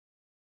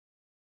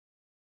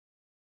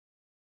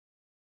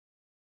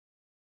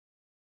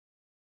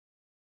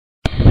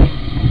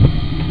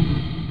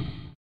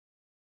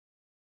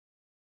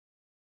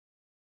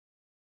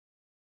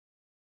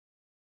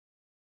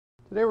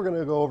Today we're going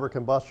to go over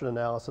combustion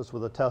analysis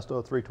with a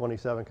Testo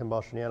 327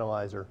 combustion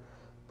analyzer.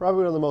 Probably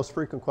one of the most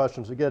frequent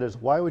questions we get is,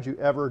 why would you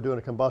ever do a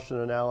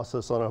combustion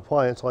analysis on an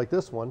appliance like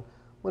this one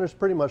when it's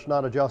pretty much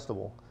not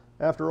adjustable?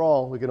 After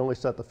all, we can only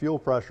set the fuel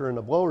pressure and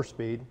the blower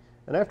speed,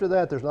 and after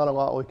that there's not a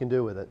lot we can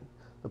do with it.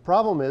 The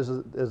problem is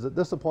that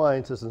this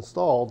appliance is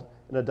installed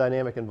in a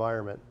dynamic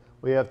environment.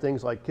 We have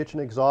things like kitchen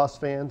exhaust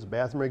fans,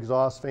 bathroom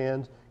exhaust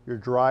fans, your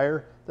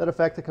dryer, that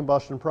affect the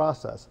combustion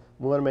process.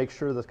 We want to make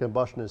sure that the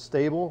combustion is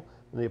stable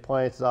and the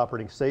appliance is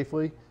operating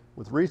safely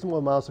with reasonable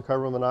amounts of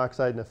carbon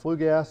monoxide and the flue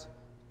gas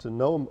to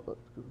no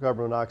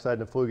carbon monoxide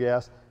and the flue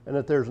gas, and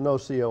that there's no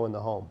CO in the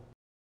home.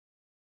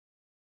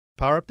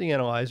 Power up the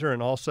analyzer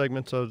and all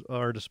segments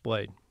are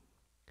displayed.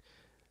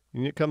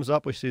 Unit comes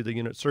up, we see the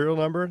unit serial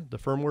number, the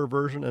firmware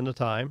version, and the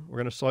time. We're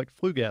going to select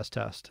flue gas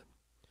test.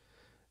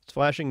 It's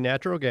flashing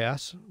natural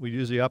gas. We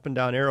use the up and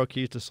down arrow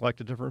keys to select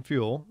a different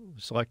fuel.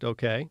 We select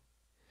OK,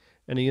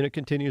 and the unit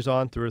continues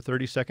on through a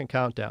 30-second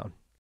countdown.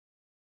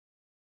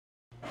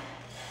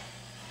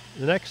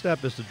 The next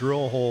step is to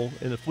drill a hole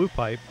in the flue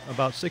pipe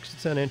about 6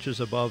 to 10 inches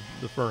above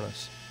the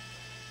furnace.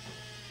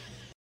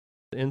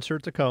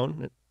 Insert the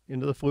cone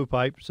into the flue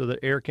pipe so that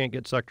air can't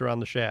get sucked around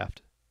the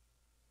shaft.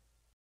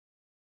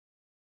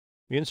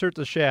 We insert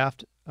the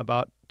shaft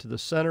about to the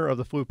center of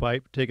the flue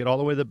pipe, take it all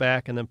the way to the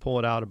back, and then pull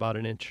it out about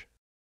an inch.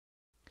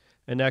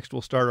 And next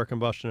we'll start our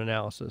combustion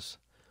analysis.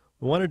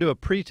 We want to do a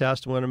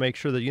pre-test. We want to make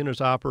sure the unit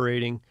is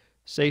operating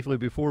safely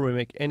before we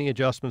make any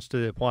adjustments to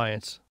the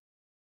appliance.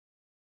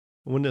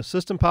 When the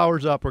system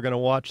powers up, we're going to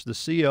watch the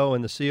CO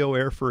and the CO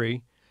air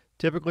free.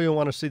 Typically, we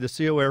want to see the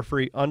CO air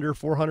free under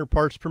 400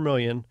 parts per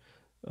million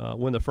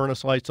when the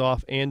furnace lights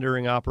off and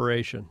during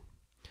operation.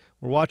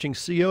 We're watching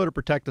CO to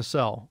protect the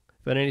cell.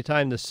 If at any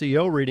time the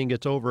CO reading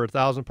gets over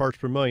 1,000 parts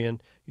per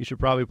million, you should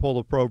probably pull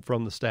the probe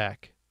from the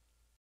stack.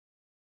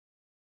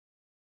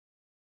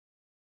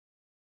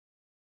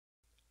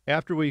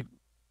 After we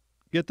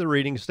get the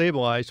reading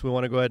stabilized, we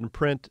want to go ahead and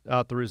print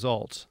out the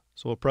results.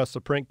 So we'll press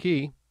the print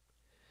key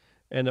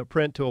and a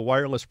print to a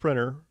wireless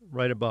printer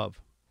right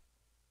above.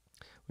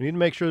 We need to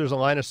make sure there's a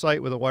line of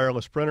sight with a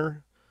wireless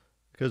printer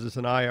because it's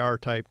an IR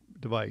type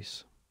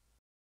device.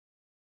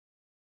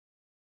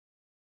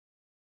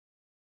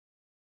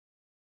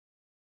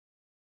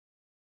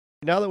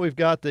 Now that we've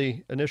got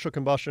the initial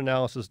combustion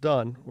analysis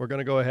done, we're going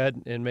to go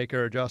ahead and make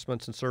our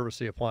adjustments and service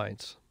the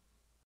appliance.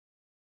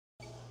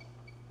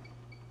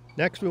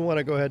 Next, we want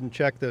to go ahead and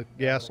check the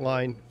gas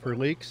line for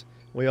leaks.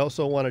 We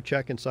also want to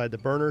check inside the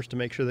burners to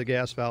make sure the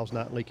gas valve's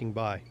not leaking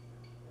by.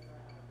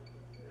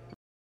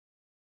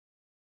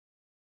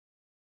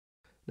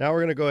 Now we're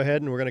going to go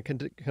ahead and we're going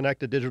to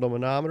connect a digital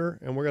manometer,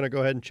 and we're going to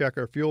go ahead and check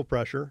our fuel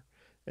pressure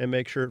and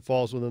make sure it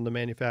falls within the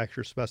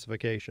manufacturer's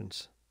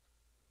specifications.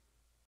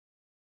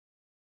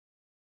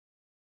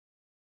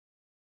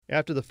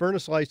 After the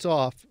furnace lights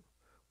off,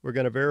 we're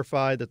going to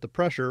verify that the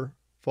pressure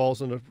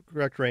falls in the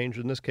correct range,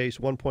 in this case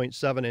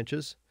 1.7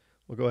 inches.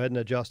 We'll go ahead and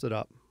adjust it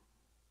up.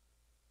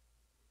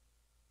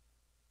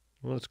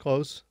 Well, it's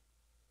close.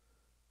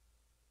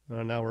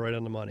 Now we're right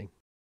on the money.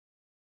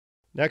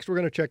 Next, we're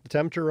going to check the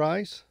temperature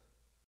rise.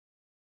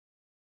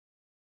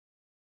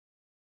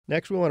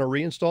 Next, we want to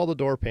reinstall the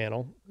door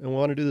panel, and we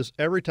want to do this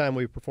every time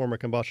we perform a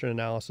combustion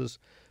analysis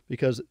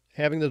because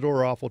having the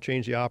door off will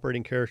change the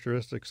operating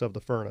characteristics of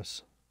the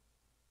furnace.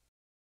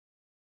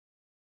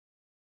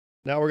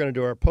 Now we're going to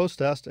do our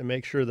post-test and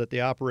make sure that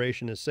the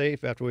operation is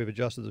safe after we've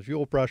adjusted the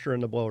fuel pressure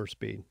and the blower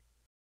speed.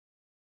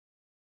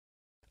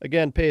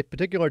 Again, pay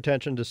particular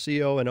attention to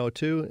CO and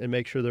O2 and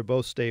make sure they're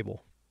both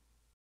stable.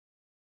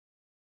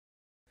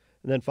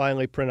 And then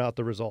finally print out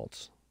the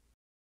results.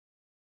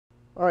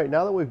 All right,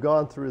 now that we've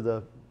gone through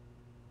the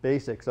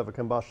basics of a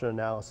combustion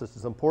analysis,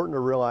 it's important to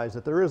realize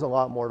that there is a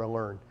lot more to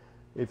learn.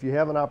 If you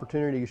have an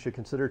opportunity, you should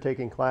consider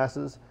taking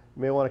classes.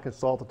 You may want to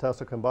consult the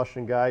Testo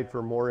Combustion Guide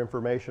for more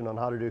information on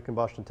how to do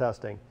combustion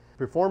testing.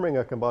 Performing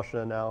a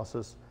combustion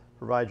analysis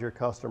provides your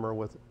customer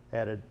with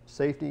added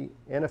safety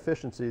and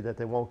efficiency that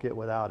they won't get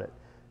without it.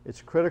 It's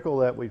critical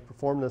that we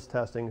perform this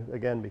testing,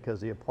 again,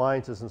 because the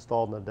appliance is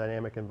installed in a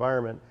dynamic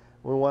environment.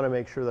 We want to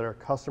make sure that our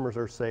customers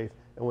are safe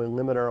and we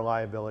limit our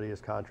liability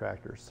as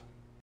contractors.